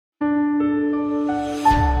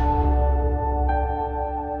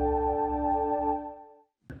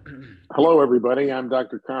Hello, everybody. I'm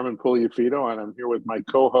Dr. Carmen Pugliafito, and I'm here with my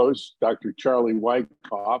co-host, Dr. Charlie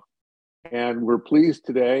Wyckoff. And we're pleased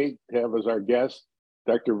today to have as our guest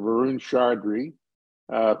Dr. Varun Chaudhry,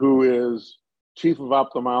 who is Chief of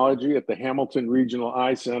Ophthalmology at the Hamilton Regional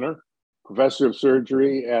Eye Center, Professor of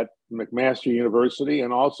Surgery at McMaster University,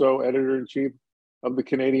 and also Editor-in-Chief of the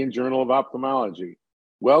Canadian Journal of Ophthalmology.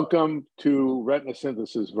 Welcome to Retina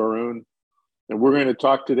Synthesis, Varun. And we're going to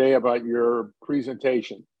talk today about your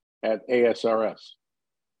presentation at ASRS.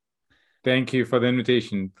 Thank you for the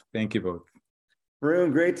invitation. Thank you both.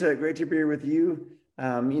 Varun, great to be here with you.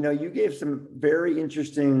 You gave some very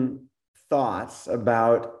interesting thoughts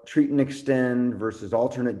about treat and extend versus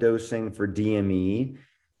alternate dosing for DME.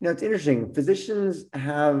 It's interesting. Physicians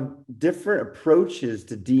have different approaches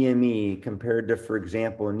to DME compared to, for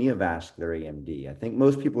example, neovascular AMD. I think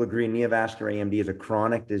most people agree neovascular AMD is a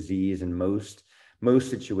chronic disease in most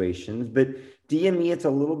situations, but DME, it's a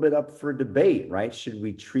little bit up for debate, right? Should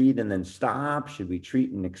we treat and then stop? Should we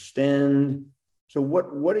treat and extend? So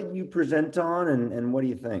what did you present on, and what do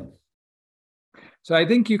you think? So I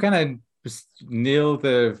think you kind of hit the nail with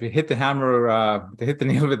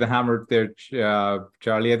the hammer there,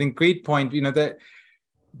 Charlie. I think great point. That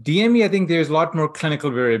DME, I think there's a lot more clinical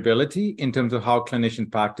variability in terms of how clinicians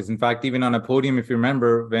practice. In fact, even on a podium, if you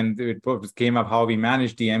remember, when it came up how we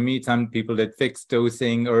manage DME, some people did fixed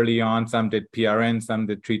dosing early on, some did PRN, some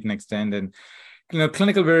did treat and extend. And,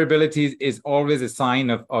 clinical variability is always a sign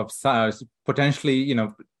of potentially,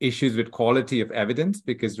 issues with quality of evidence,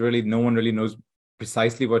 because really no one really knows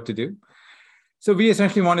precisely what to do. So we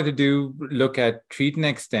essentially wanted to look at treat and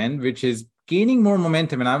extend, which is gaining more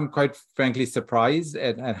momentum. And I'm quite frankly surprised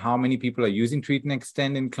at how many people are using treat and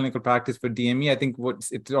extend in clinical practice for DME. I think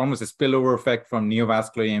it's almost a spillover effect from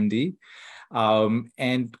neovascular AMD.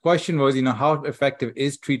 And the question was, how effective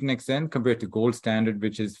is treat and extend compared to gold standard,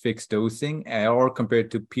 which is fixed dosing, or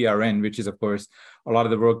compared to PRN, which is, of course, a lot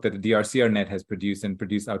of the work that the DRCR-NET has produced and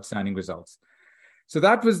produced outstanding results. So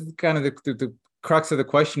that was kind of the crux of the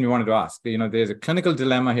question we wanted to ask. There's a clinical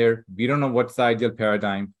dilemma here. We don't know what's the ideal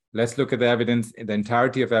paradigm. Let's look at the evidence, the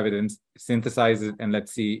entirety of evidence, synthesize it, and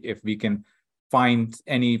let's see if we can find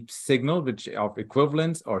any signal of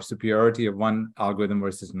equivalence or superiority of one algorithm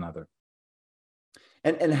versus another.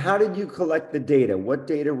 And how did you collect the data? What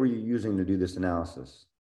data were you using to do this analysis?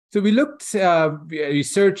 So we we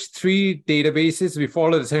searched three databases. We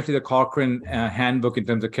followed essentially the Cochrane handbook in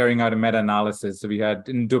terms of carrying out a meta-analysis. So we had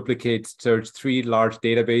in duplicate searched three large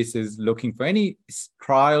databases looking for any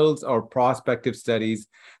trials or prospective studies,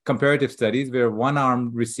 comparative studies, where one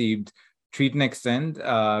arm received treat and extend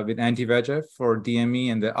with anti-VEGF for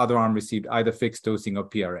DME, and the other arm received either fixed dosing or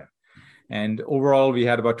PRM. And overall, we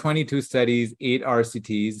had about 22 studies, 8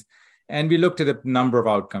 RCTs. And we looked at a number of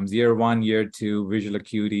outcomes: year 1, year 2, visual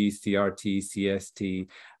acuity, CRT, CST,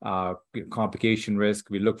 complication risk.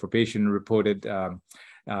 We looked for patient-reported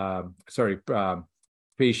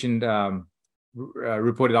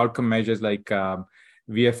reported outcome measures like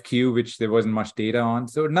VFQ, which there wasn't much data on.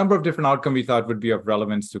 So a number of different outcomes we thought would be of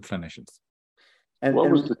relevance to clinicians. And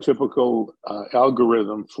what was the typical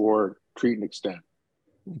algorithm for treat and extend?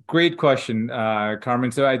 Great question,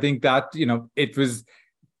 Carmen. So I think that, it was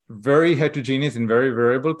very heterogeneous and very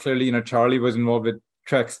variable. Clearly, Charlie was involved with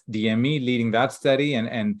TREX DME, leading that study,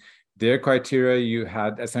 and their criteria, you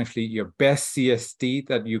had essentially your best CST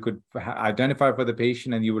that you could identify for the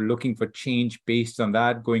patient, and you were looking for change based on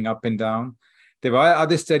that, going up and down. There were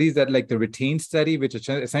other studies that, like the RETAIN study, which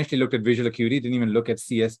essentially looked at visual acuity, didn't even look at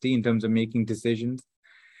CST in terms of making decisions.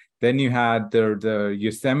 Then you had the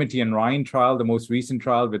Yosemite and Rhine trial, the most recent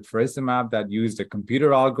trial with faricimab that used a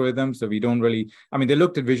computer algorithm. So we don't really, they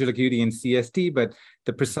looked at visual acuity and CST, but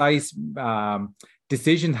the precise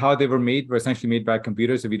decisions, how they were made, were essentially made by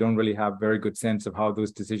computers. So we don't really have very good sense of how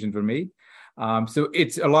those decisions were made. So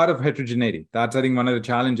it's a lot of heterogeneity. That's, I think, one of the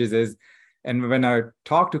challenges is, and when I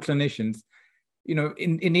talk to clinicians,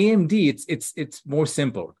 in AMD, it's more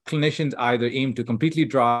simple. Clinicians either aim to completely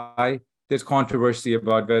dry. There's controversy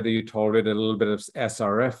about whether you tolerate a little bit of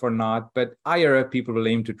SRF or not, but IRF people will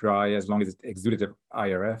aim to dry as long as it's exudative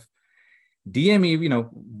IRF. DME,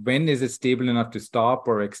 when is it stable enough to stop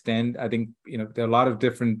or extend? I think, there are a lot of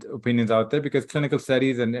different opinions out there because clinical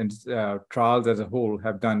studies and trials as a whole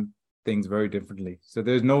have done things very differently. So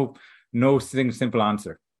there's no simple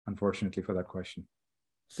answer, unfortunately, for that question.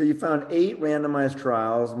 So you found 8 randomized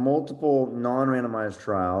trials, multiple non-randomized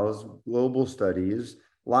trials, global studies,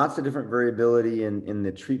 lots of different variability in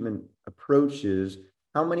the treatment approaches.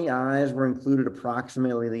 How many eyes were included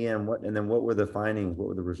approximately, and what were the findings? What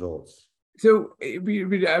were the results? So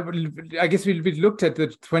I guess we looked at the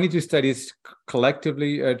 22 studies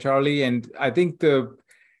collectively, Charlie, and I think the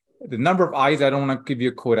number of eyes, I don't want to give you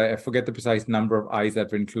a quote. I forget the precise number of eyes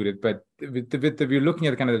that were included, but we're looking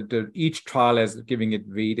at kind of each trial as giving it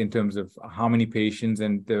weight in terms of how many patients,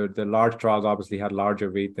 and the large trials obviously had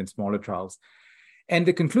larger weight than smaller trials. And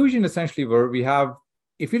the conclusion essentially were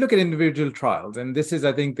if you look at individual trials, and this is,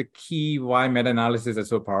 I think, the key why meta-analysis are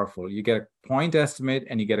so powerful, you get a point estimate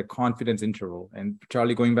and you get a confidence interval. And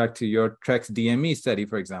Charlie, going back to your TREX DME study,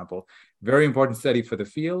 for example, very important study for the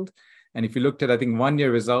field. And if you looked at, I think, 1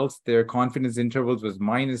 year results, their confidence intervals was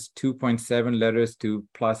minus 2.7 letters to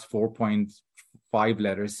plus 4.5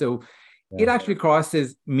 letters. So it actually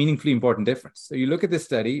crosses meaningfully important difference. So you look at this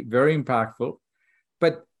study, very impactful,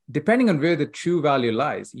 but depending on where the true value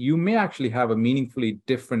lies, you may actually have a meaningfully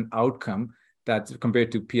different outcome that's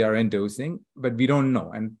compared to PRN dosing, but we don't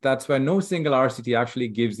know. And that's why no single RCT actually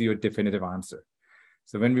gives you a definitive answer.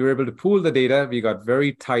 So when we were able to pool the data, we got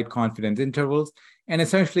very tight confidence intervals. And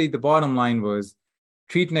essentially the bottom line was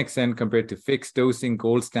treat and extend compared to fixed dosing,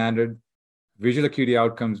 gold standard. Visual acuity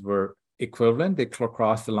outcomes were equivalent. They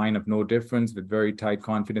crossed the line of no difference with very tight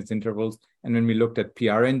confidence intervals. And when we looked at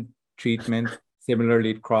PRN treatment,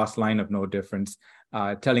 similarly, cross line of no difference,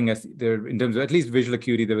 telling us there, in terms of at least visual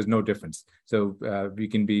acuity, there was no difference. So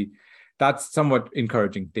that's somewhat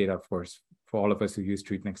encouraging data, of course, for all of us who use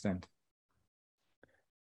treat and extend.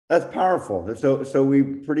 That's powerful. So we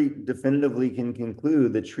pretty definitively can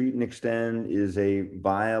conclude that treat and extend is a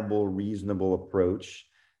viable, reasonable approach,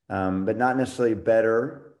 but not necessarily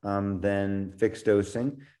better than fixed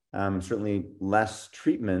dosing. Certainly less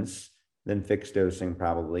treatments than fixed dosing,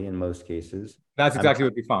 probably in most cases. That's exactly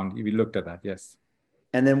what we found. We looked at that, yes.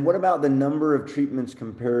 And then what about the number of treatments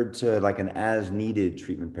compared to like an as-needed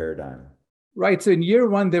treatment paradigm? Right. So in year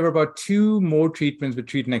 1, there were about 2 more treatments with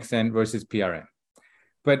treat and extend versus PRN.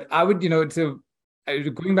 But I would,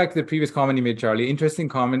 going back to the previous comment you made, Charlie, interesting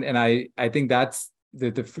comment. And I think that's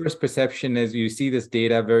the first perception as you see this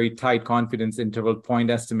data, very tight confidence interval,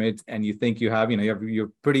 point estimates, and you think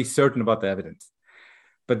you're pretty certain about the evidence.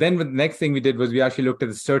 But then the next thing we did was we actually looked at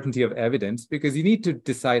the certainty of evidence, because you need to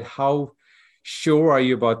decide how sure are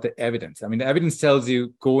you about the evidence. I mean, the evidence tells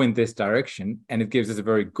you go in this direction, and it gives us a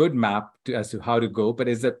very good map as to how to go. But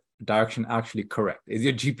is that direction actually correct? Is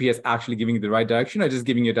your GPS actually giving you the right direction, or just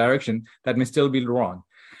giving you a direction that may still be wrong?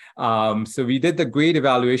 So we did the GRADE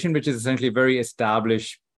evaluation, which is essentially a very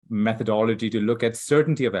established methodology to look at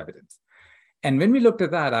certainty of evidence. And when we looked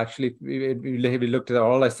at that, actually, we looked at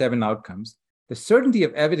all our 7 outcomes. The certainty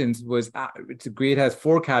of evidence was, GRADE has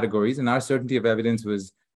 4 categories, and our certainty of evidence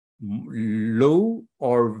was low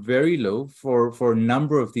or very low for a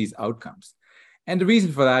number of these outcomes. And the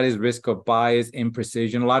reason for that is risk of bias,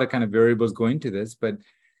 imprecision, a lot of kind of variables go into this. But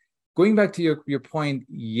going back to your point,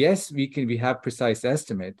 yes, we have precise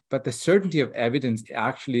estimate, but the certainty of evidence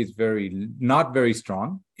actually is not very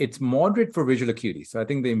strong. It's moderate for visual acuity. So I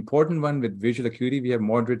think the important one with visual acuity, we have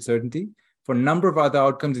moderate certainty. For a number of other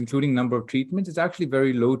outcomes, including number of treatments, it's actually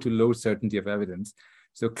very low to low certainty of evidence.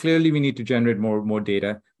 So clearly we need to generate more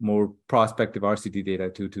data, more prospective RCT data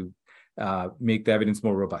to make the evidence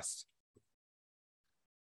more robust.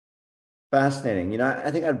 Fascinating. I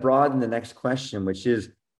think I'd broaden the next question, which is,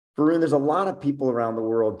 Varun, there's a lot of people around the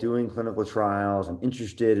world doing clinical trials and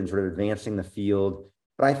interested in sort of advancing the field,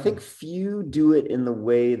 but I think few do it in the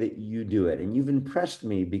way that you do it. And you've impressed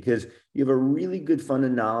me because you have a really good fund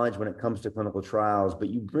of knowledge when it comes to clinical trials, but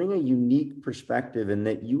you bring a unique perspective in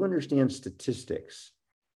that you understand statistics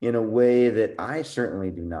in a way that I certainly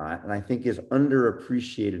do not, and I think is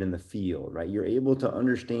underappreciated in the field, right? You're able to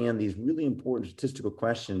understand these really important statistical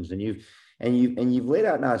questions, and you've laid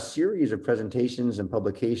out now a series of presentations and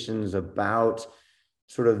publications about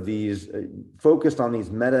sort of these focused on these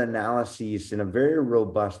meta-analyses in a very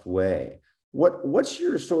robust way. What's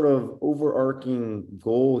your sort of overarching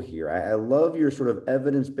goal here? I love your sort of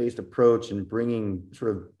evidence-based approach and bringing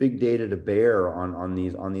sort of big data to bear on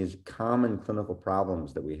these common clinical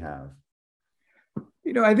problems that we have.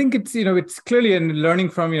 I think it's clearly learning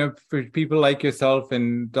from, for people like yourself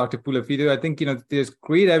and Dr. Puliafito, I think, there's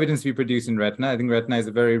great evidence we produce in retina. I think retina is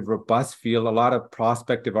a very robust field, a lot of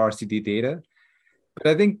prospective RCT data. But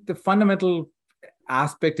I think the fundamental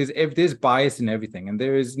aspect is if there's bias in everything, and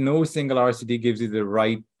there is no single RCT gives you the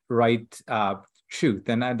right truth.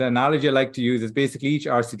 And the analogy I like to use is basically each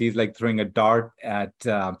RCT is like throwing a dart at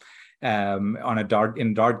on a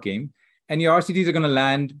dart game. And your RCTs are going to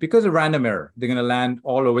land, because of random error, they're going to land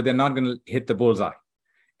all over. They're not going to hit the bullseye.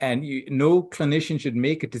 And no clinician should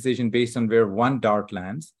make a decision based on where one dart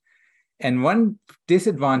lands. And one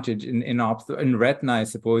disadvantage in retina, I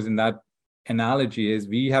suppose, in that analogy is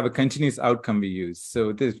we have a continuous outcome we use.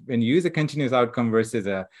 So when you use a continuous outcome versus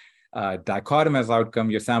a dichotomous outcome,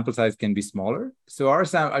 your sample size can be smaller. So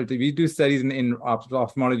we do studies in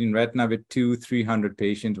ophthalmology and retina with 200-300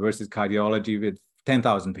 patients versus cardiology with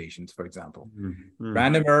 10,000 patients, for example. Mm-hmm.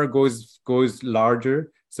 Random error goes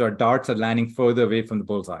larger, so our darts are landing further away from the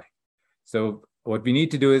bullseye. So what we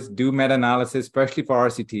need to do is do meta-analysis, especially for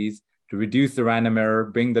RCTs, to reduce the random error,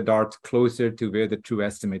 bring the darts closer to where the true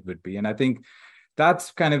estimate would be. And I think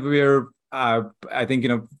that's kind of where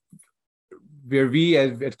where we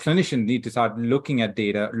as clinicians need to start looking at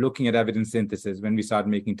data, looking at evidence synthesis when we start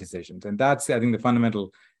making decisions. And that's, I think, the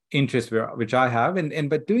fundamental interest which I have. And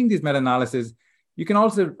by doing these meta-analysis, you can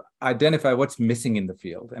also identify what's missing in the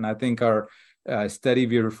field. And I think our study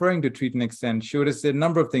we're referring to, Treat and Extend, showed us a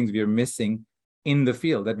number of things we are missing in the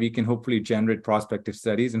field that we can hopefully generate prospective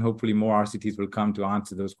studies, and hopefully more RCTs will come to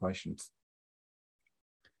answer those questions.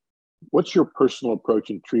 What's your personal approach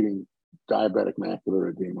in treating diabetic macular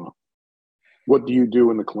edema? What do you do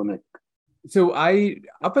in the clinic? So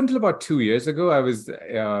up until about 2 years ago, I was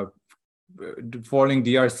following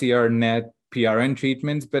DRCR, NET, PRN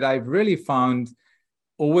treatments, but I've really found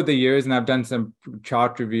over the years, and I've done some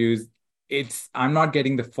chart reviews, I'm not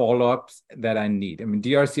getting the follow-ups that I need. I mean,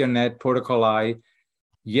 DRCR, NET, Protocol I,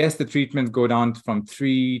 yes, the treatments go down from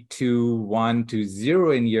 3 to 1 to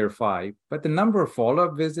 0 in year 5, but the number of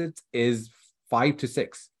follow-up visits is 5 to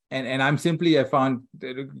 6. And I found,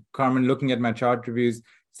 Carmen, looking at my chart reviews,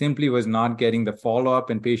 simply was not getting the follow-up,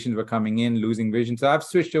 and patients were coming in, losing vision. So I've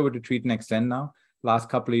switched over to Treat and Extend now, last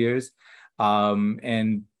couple of years.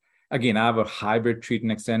 And again, I have a hybrid Treat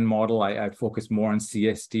and Extend model. I focus more on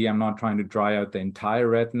CST. I'm not trying to dry out the entire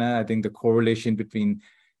retina. I think the correlation between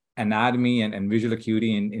anatomy and visual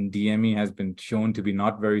acuity in DME has been shown to be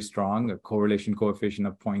not very strong, a correlation coefficient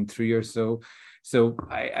of 0.3 or so. So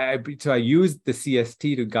I use the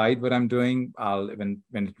CST to guide what I'm doing. When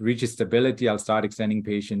it reaches stability, I'll start extending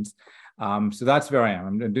patients. So that's where I am.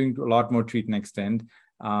 I'm doing a lot more Treat and Extend,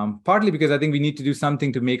 partly because I think we need to do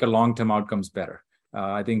something to make our long-term outcomes better.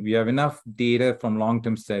 I think we have enough data from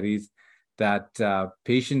long-term studies that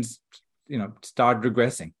patients, start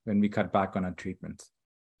regressing when we cut back on our treatments.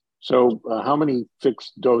 So how many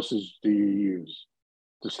fixed doses do you use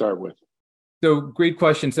to start with? So great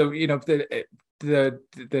question. So,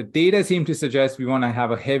 the data seem to suggest we want to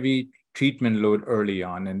have a heavy treatment load early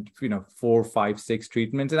on, and 4, 5, 6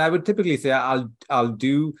 treatments. And I would typically say I'll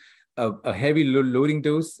do a heavy loading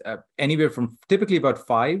dose anywhere from typically about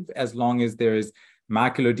 5, as long as there is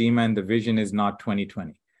macular edema and the vision is not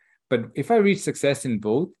 20/20. But if I reach success in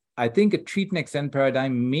both, I think a Treat and Extend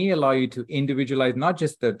paradigm may allow you to individualize not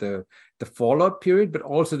just the follow-up period, but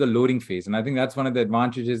also the loading phase. And I think that's one of the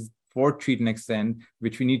advantages for Treat and Extend,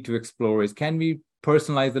 which we need to explore, is can we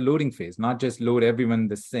personalize the loading phase, not just load everyone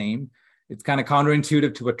the same. It's kind of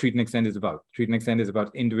counterintuitive to what Treat and Extend is about. Treat and Extend is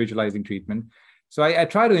about individualizing treatment. So I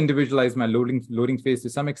try to individualize my loading phase to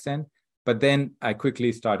some extent, but then I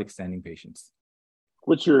quickly start extending patients.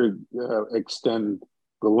 What's your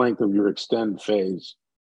the length of your extend phase?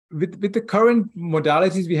 With the current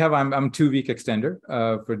modalities we have, I'm 2-week extender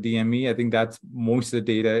for DME. I think that's most of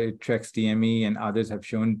the data. TREX DME and others have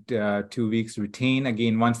shown 2 weeks retain.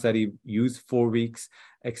 Again, one study used 4 weeks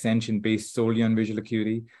extension based solely on visual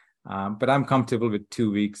acuity. But I'm comfortable with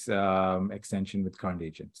 2 weeks extension with current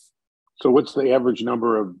agents. So what's the average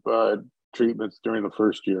number of treatments during the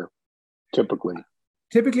first year, typically?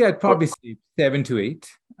 Typically, I'd probably say 7 to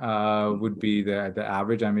 8 would be the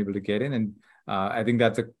average I'm able to get in. And I think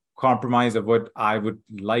that's a compromise of what I would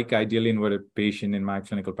like ideally, and what a patient in my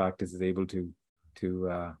clinical practice is able to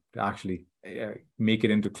actually make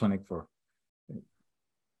it into clinic for.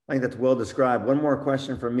 I think that's well described. One more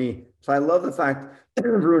question from me. So I love the fact,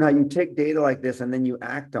 Varun, how you take data like this and then you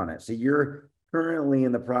act on it. So you're currently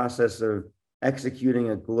in the process of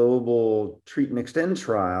executing a global Treat and Extend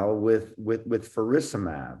trial with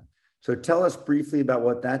faricimab. So tell us briefly about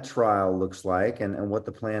what that trial looks like and what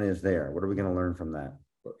the plan is there. What are we going to learn from that?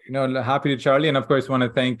 Happy to, Charlie. And of course, want to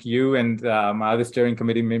thank you and my other steering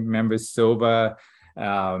committee members, Soba,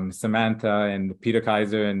 Samantha, and Peter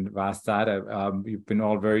Kaiser, and Vastat. You've been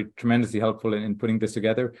all very tremendously helpful in putting this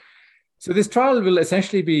together. So this trial will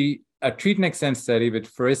essentially be a Treat and Extend study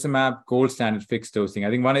with faricimab, gold standard fixed dosing.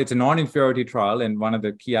 I think it's a non-inferiority trial, and one of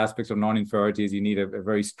the key aspects of non-inferiority is you need a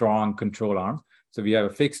very strong control arm. So we have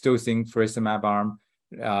a fixed dosing faricimab arm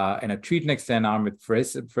and a Treat and Extend arm with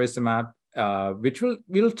faricimab, which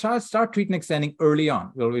we'll start Treat and Extending early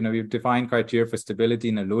on. We've defined criteria for stability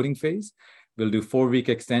in a loading phase. We'll do 4-week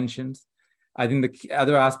extensions. I think the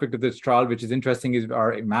other aspect of this trial, which is interesting, is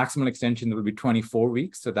our maximal extension will be 24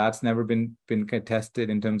 weeks. So that's never been tested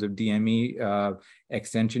in terms of DME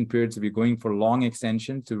extension periods. So we're going for long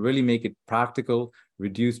extensions to really make it practical,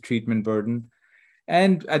 reduce treatment burden.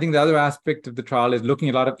 And I think the other aspect of the trial is looking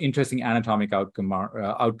at a lot of interesting anatomic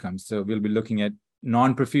outcomes. So we'll be looking at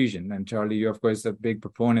non-perfusion. And Charlie, you're, of course, a big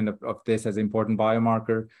proponent of this as an important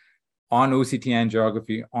biomarker on OCT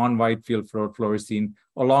angiography, on wide field fluorescein,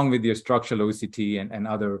 along with your structural OCT and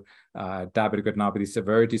other diabetic retinopathy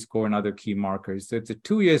severity score and other key markers. So it's a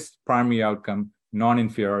 2-year primary outcome,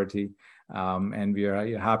 non-inferiority. And we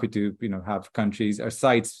are happy to have countries or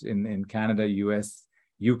sites in Canada, US,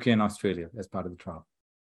 UK, and Australia as part of the trial.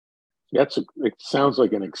 It sounds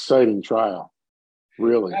like an exciting trial,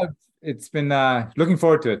 really. Yeah, it's been looking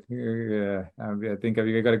forward to it. I think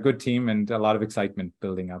we've got a good team and a lot of excitement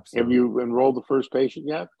building up. So. Have you enrolled the first patient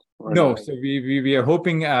yet? No, so we are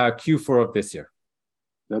hoping Q4 of this year.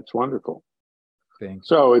 That's wonderful. Thanks.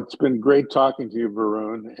 So it's been great talking to you,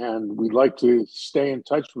 Varun, and we'd like to stay in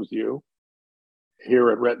touch with you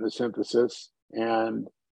here at Retina Synthesis. And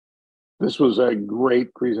this was a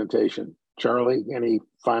great presentation. Charlie, any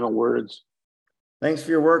final words? Thanks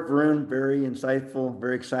for your work, Varun. Very insightful,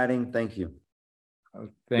 very exciting. Thank you.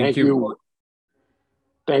 Thank you.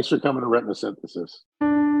 Thanks for coming to Retina Synthesis.